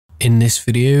In this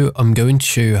video, I'm going to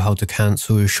show you how to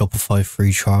cancel your Shopify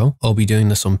free trial. I'll be doing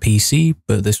this on PC,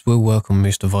 but this will work on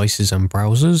most devices and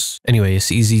browsers. Anyway,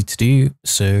 it's easy to do,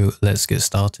 so let's get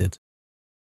started.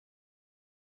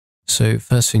 So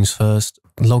first things first,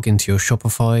 log into your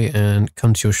Shopify and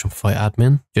come to your Shopify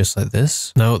admin, just like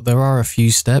this. Now, there are a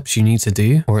few steps you need to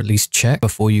do, or at least check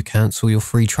before you cancel your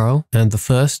free trial. And the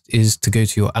first is to go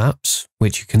to your apps,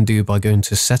 which you can do by going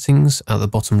to settings at the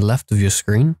bottom left of your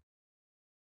screen,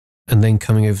 and then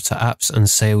coming over to apps and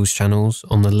sales channels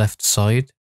on the left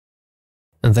side.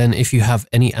 And then if you have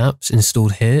any apps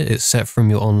installed here, it's set from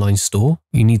your online store.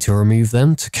 You need to remove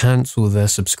them to cancel their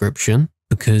subscription,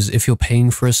 because if you're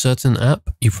paying for a certain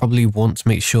app, you probably want to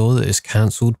make sure that it's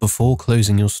cancelled before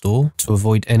closing your store to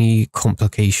avoid any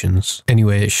complications.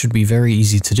 Anyway, it should be very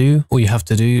easy to do. All you have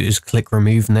to do is click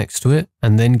remove next to it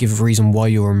and then give a reason why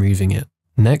you're removing it.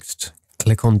 Next,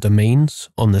 click on domains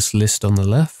on this list on the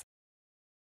left.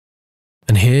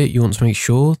 And here you want to make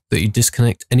sure that you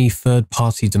disconnect any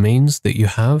third-party domains that you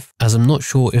have, as I'm not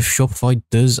sure if Shopify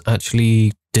does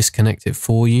actually disconnect it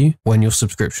for you when your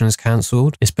subscription is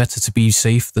cancelled. It's better to be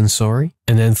safe than sorry.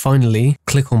 And then finally,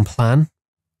 click on plan,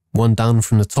 one down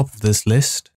from the top of this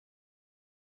list,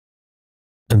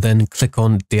 and then click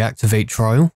on deactivate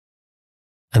trial,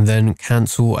 and then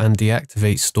cancel and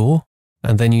deactivate store.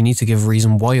 And then you need to give a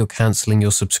reason why you're cancelling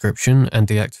your subscription and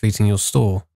deactivating your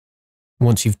store.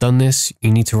 Once you've done this,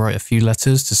 you need to write a few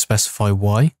letters to specify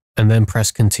why, and then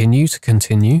press continue to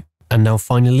continue. And now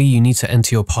finally, you need to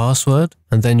enter your password,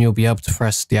 and then you'll be able to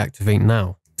press deactivate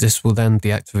now. This will then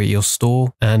deactivate your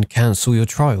store and cancel your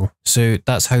trial. So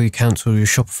that's how you cancel your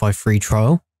Shopify free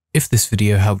trial. If this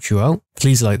video helped you out,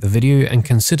 please like the video and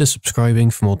consider subscribing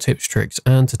for more tips, tricks,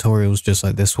 and tutorials just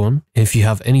like this one. If you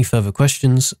have any further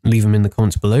questions, leave them in the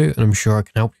comments below and I'm sure I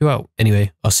can help you out.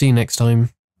 Anyway, I'll see you next time.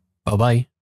 Bye bye.